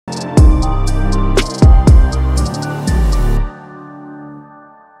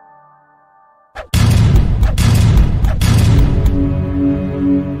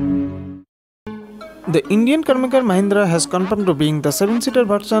The Indian carmaker Mahindra has confirmed to being the 7-seater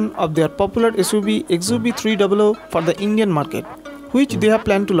version of their popular SUV XUV 300 for the Indian market, which they have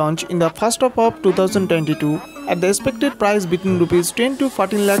planned to launch in the first half of 2022 at the expected price between Rs 10 to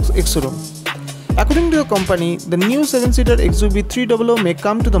 14 lakhs ex-showroom. According to the company, the new 7-seater XUV 300 may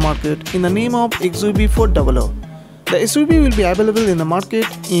come to the market in the name of XUV 400. The SUV will be available in the market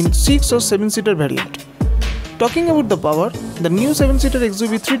in 6 or 7-seater variant. Talking about the power, the new 7-seater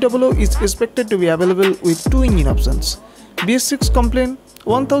XUV 300 is expected to be available with two engine options: BS6 compliant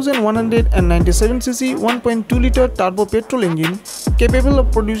 1197cc 1.2-liter turbo petrol engine capable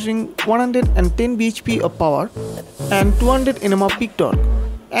of producing 110 bhp of power and 200 Nm of peak torque,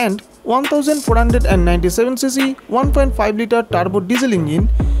 and 1497cc 1.5-liter turbo diesel engine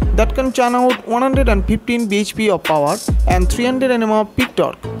that can churn out 115 bhp of power and 300 Nm of peak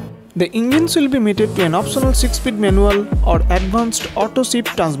torque. The engines will be mated to an optional 6-speed manual or advanced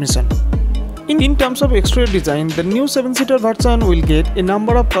auto-shift transmission. In terms of exterior design, the new 7-seater version will get a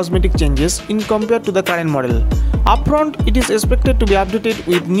number of cosmetic changes in compared to the current model. Up front, it is expected to be updated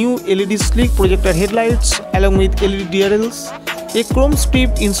with new LED sleek projector headlights along with LED DRLs, a chrome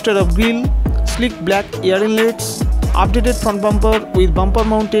strip instead of grille, sleek black air inlets, updated front bumper with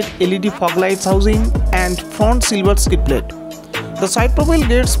bumper-mounted LED fog lights housing, and front silver skid plate. The side profile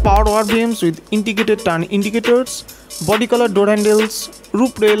gets powered wall beams with integrated turn indicators, body color door handles,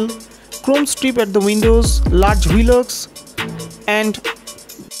 roof rail, chrome strip at the windows, large wheel arcs, and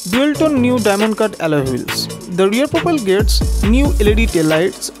dual-tone new diamond-cut alloy wheels. The rear profile gets new LED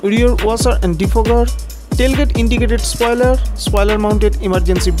taillights, rear washer and defogger, tailgate integrated spoiler, spoiler-mounted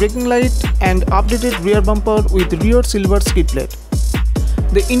emergency braking light, and updated rear bumper with rear silver skid plate.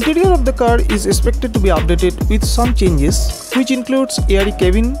 The interior of the car is expected to be updated with some changes, which includes airy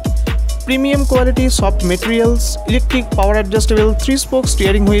cabin, premium quality soft materials, electric power adjustable 3-spoke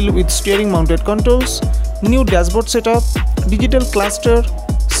steering wheel with steering mounted controls, new dashboard setup, digital cluster,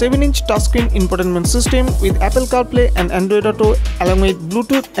 7-inch touchscreen infotainment system with Apple CarPlay and Android Auto along with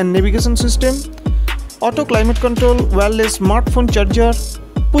Bluetooth and navigation system, auto climate control, wireless smartphone charger,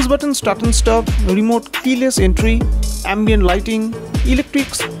 push button start and stop, remote keyless entry, ambient lighting, electric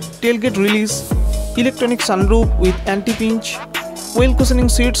tailgate release, electronic sunroof with anti-pinch, well cushioning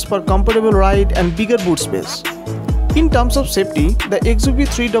seats for comfortable ride and bigger boot space. In terms of safety, the XUV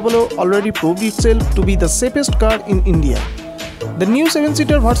 300 already proved itself to be the safest car in India. The new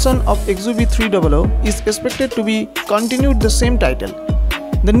 7-seater version of XUV 300 is expected to be continued the same title.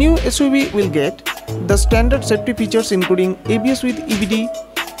 The new SUV will get the standard safety features including ABS with EBD,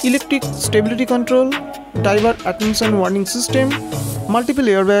 electric stability control, driver attention warning system, multiple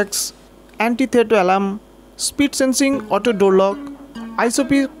airbags, anti-theft alarm, speed sensing auto door lock,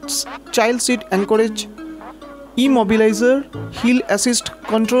 ISOFIX child seat anchorage, immobilizer, hill assist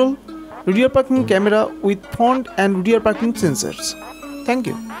control, rear parking camera with front and rear parking sensors. Thank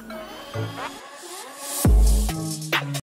you.